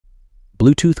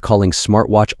Bluetooth calling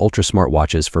smartwatch ultra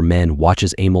smartwatches for men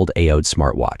watches AMOLED AOD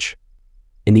smartwatch.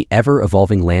 In the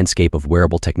ever-evolving landscape of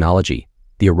wearable technology,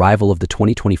 the arrival of the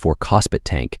 2024 KOSPET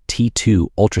TANK T2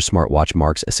 ultra smartwatch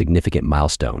marks a significant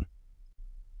milestone.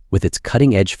 With its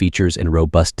cutting-edge features and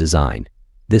robust design,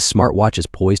 this smartwatch is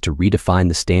poised to redefine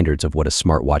the standards of what a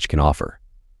smartwatch can offer.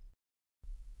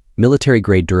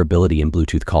 Military-grade durability in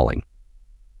Bluetooth calling.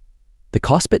 The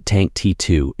KOSPET TANK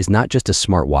T2 is not just a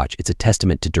smartwatch, it's a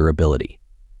testament to durability.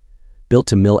 Built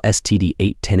to MIL STD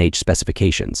 810H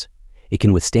specifications, it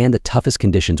can withstand the toughest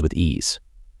conditions with ease.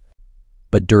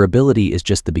 But durability is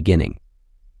just the beginning.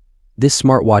 This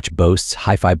smartwatch boasts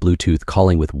hi-fi Bluetooth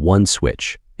calling with one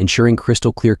switch, ensuring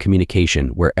crystal-clear communication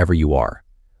wherever you are.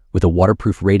 With a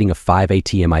waterproof rating of 5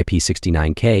 ATM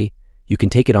IP69K, you can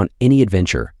take it on any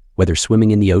adventure, whether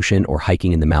swimming in the ocean or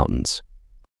hiking in the mountains.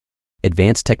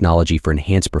 Advanced technology for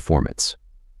enhanced performance.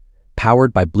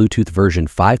 Powered by Bluetooth version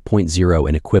 5.0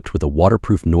 and equipped with a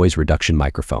waterproof noise reduction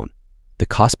microphone, the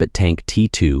KOSPET TANK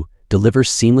T2 delivers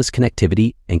seamless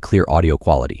connectivity and clear audio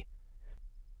quality.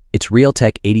 Its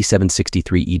Realtek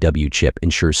 8763EW chip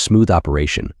ensures smooth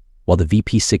operation, while the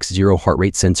VP60 heart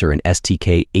rate sensor and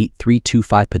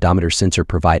STK8325 pedometer sensor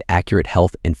provide accurate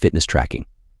health and fitness tracking.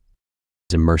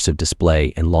 Immersive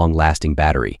display and long-lasting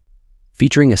battery.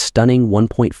 Featuring a stunning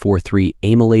 1.43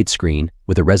 AMOLED screen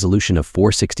with a resolution of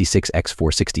 466 x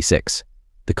 466,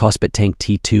 the KOSPET TANK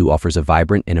T2 offers a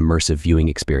vibrant and immersive viewing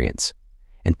experience.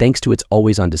 And thanks to its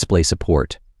always-on display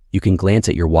support, you can glance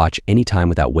at your watch anytime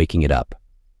without waking it up.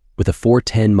 With a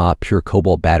 410 mAh pure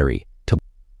cobalt battery,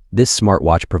 this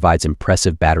smartwatch provides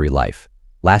impressive battery life,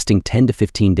 lasting 10 to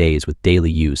 15 days with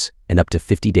daily use and up to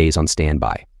 50 days on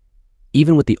standby.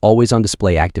 Even with the always-on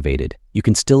display activated, you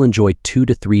can still enjoy 2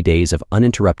 to 3 days of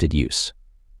uninterrupted use.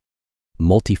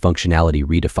 Multifunctionality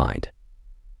redefined.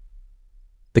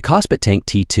 The KOSPET TANK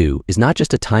T2 is not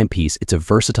just a timepiece, it's a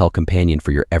versatile companion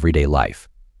for your everyday life.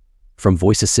 From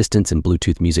voice assistants and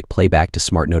Bluetooth music playback to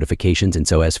smart notifications and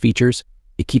SOS features,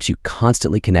 it keeps you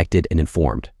constantly connected and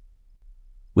informed.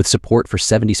 With support for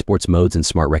 70 sports modes and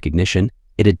smart recognition,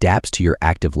 it adapts to your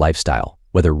active lifestyle,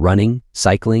 whether running,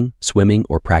 cycling, swimming,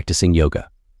 or practicing yoga.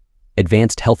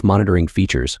 Advanced health monitoring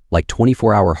features like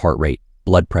 24-hour heart rate,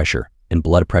 blood pressure, and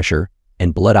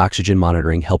blood oxygen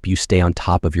monitoring help you stay on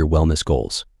top of your wellness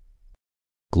goals.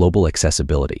 Global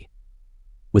accessibility.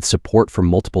 With support for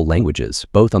multiple languages,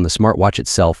 both on the smartwatch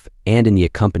itself and in the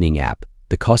accompanying app,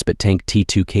 the KOSPET TANK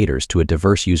T2 caters to a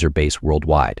diverse user base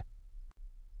worldwide.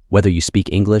 Whether you speak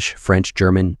English, French,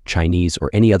 German, Chinese, or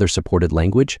any other supported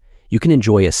language, you can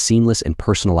enjoy a seamless and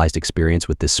personalized experience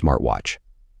with this smartwatch.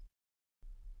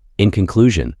 In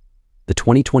conclusion, the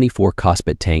 2024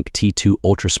 KOSPET TANK T2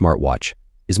 Ultra Smartwatch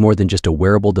is more than just a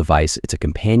wearable device, it's a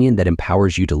companion that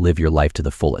empowers you to live your life to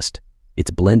the fullest.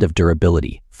 Its blend of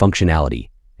durability, functionality,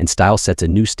 and style sets a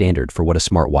new standard for what a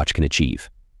smartwatch can achieve.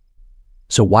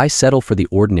 So why settle for the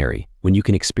ordinary when you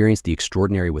can experience the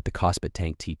extraordinary with the KOSPET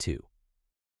TANK T2?